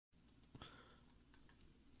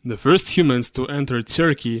The first humans to enter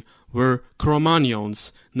Turkey were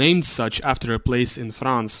Cro-Magnons, named such after a place in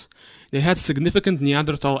France. They had significant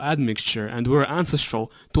Neanderthal admixture and were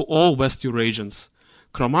ancestral to all West Eurasians.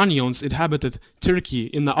 Cro-Magnons inhabited Turkey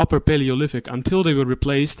in the Upper Paleolithic until they were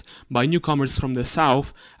replaced by newcomers from the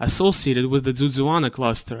south associated with the dzudzuana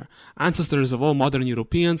cluster, ancestors of all modern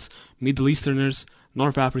Europeans, Middle Easterners,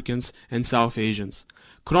 North Africans, and South Asians.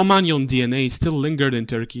 Cro-Magnon DNA still lingered in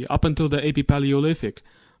Turkey up until the epipaleolithic,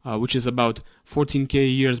 which is about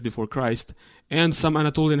 14k years before Christ, and some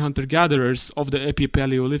Anatolian hunter-gatherers of the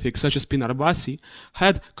epipaleolithic, such as Pinarbasi,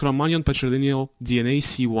 had Cro-Magnon patrilineal DNA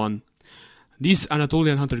C1. These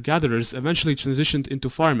Anatolian hunter-gatherers eventually transitioned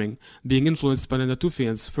into farming, being influenced by the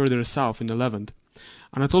Natufians further south in the Levant.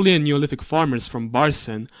 Anatolian Neolithic farmers from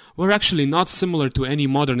Barcin were actually not similar to any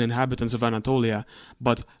modern inhabitants of Anatolia,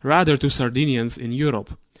 but rather to Sardinians in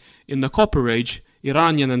Europe. In the Copper Age,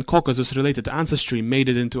 Iranian and Caucasus-related ancestry made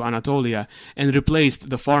it into Anatolia and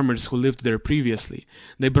replaced the farmers who lived there previously.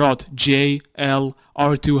 They brought J, L,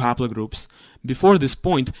 R2 haplogroups. Before this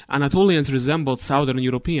point, Anatolians resembled Southern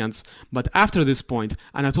Europeans, but after this point,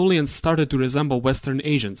 Anatolians started to resemble Western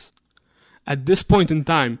Asians. At this point in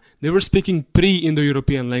time, they were speaking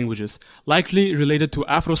pre-Indo-European languages, likely related to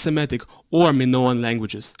Afro-Semitic or Minoan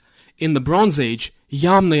languages. In the Bronze Age,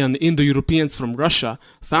 Yamnayan Indo-Europeans from Russia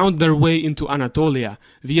found their way into Anatolia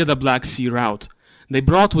via the Black Sea route. They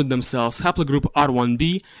brought with themselves haplogroup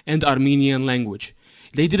R1b and Armenian language.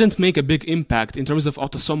 They didn't make a big impact in terms of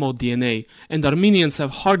autosomal DNA, and Armenians have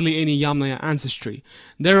hardly any Yamnaya ancestry.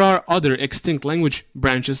 There are other extinct language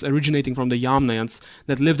branches originating from the Yamnayans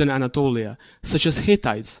that lived in Anatolia, such as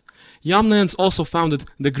Hittites. Yamnayans also founded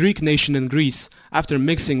the Greek nation in Greece after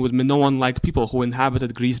mixing with Minoan-like people who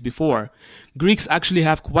inhabited Greece before. Greeks actually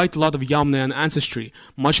have quite a lot of Yamnayan ancestry,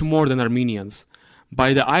 much more than Armenians.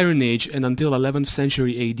 By the Iron Age and until 11th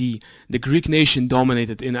century AD, the Greek nation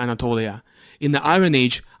dominated in Anatolia. In the Iron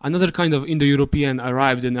Age, another kind of Indo-European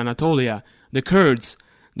arrived in Anatolia, the Kurds.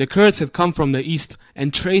 The Kurds had come from the east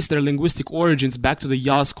and traced their linguistic origins back to the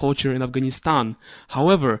Yaz culture in Afghanistan.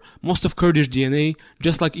 However, most of Kurdish DNA,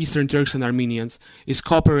 just like Eastern Turks and Armenians, is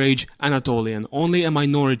Copper Age Anatolian. Only a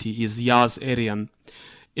minority is Yaz Aryan.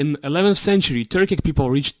 In 11th century, Turkic people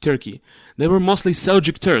reached Turkey. They were mostly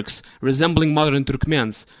Seljuk Turks, resembling modern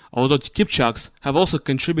Turkmens, although Kipchaks have also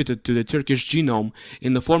contributed to the Turkish genome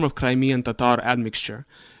in the form of Crimean Tatar admixture.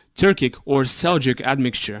 Turkic or Seljuk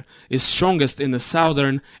admixture is strongest in the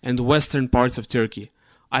southern and western parts of Turkey.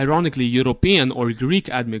 Ironically, European or Greek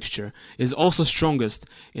admixture is also strongest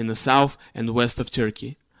in the south and west of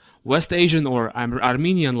Turkey. West Asian or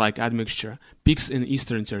Armenian-like admixture peaks in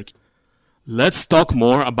eastern Turkey. Let's talk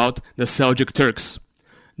more about the Seljuk Turks.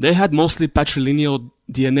 They had mostly patrilineal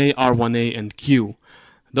DNA R1a and Q.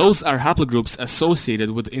 Those are haplogroups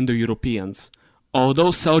associated with Indo-Europeans. Although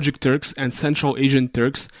Seljuk Turks and Central Asian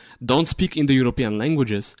Turks don't speak Indo-European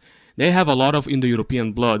languages, they have a lot of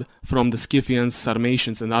Indo-European blood from the Scythians,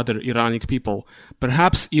 Sarmatians and other Iranic people,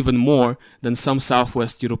 perhaps even more than some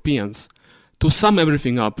Southwest Europeans. To sum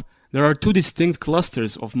everything up, there are two distinct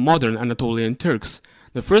clusters of modern Anatolian Turks.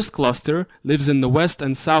 The first cluster lives in the west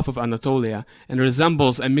and south of Anatolia and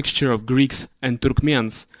resembles a mixture of Greeks and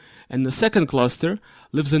Turkmens, and the second cluster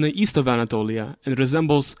lives in the east of Anatolia and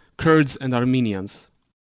resembles Kurds and Armenians.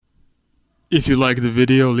 If you liked the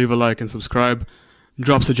video, leave a like and subscribe.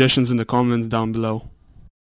 Drop suggestions in the comments down below.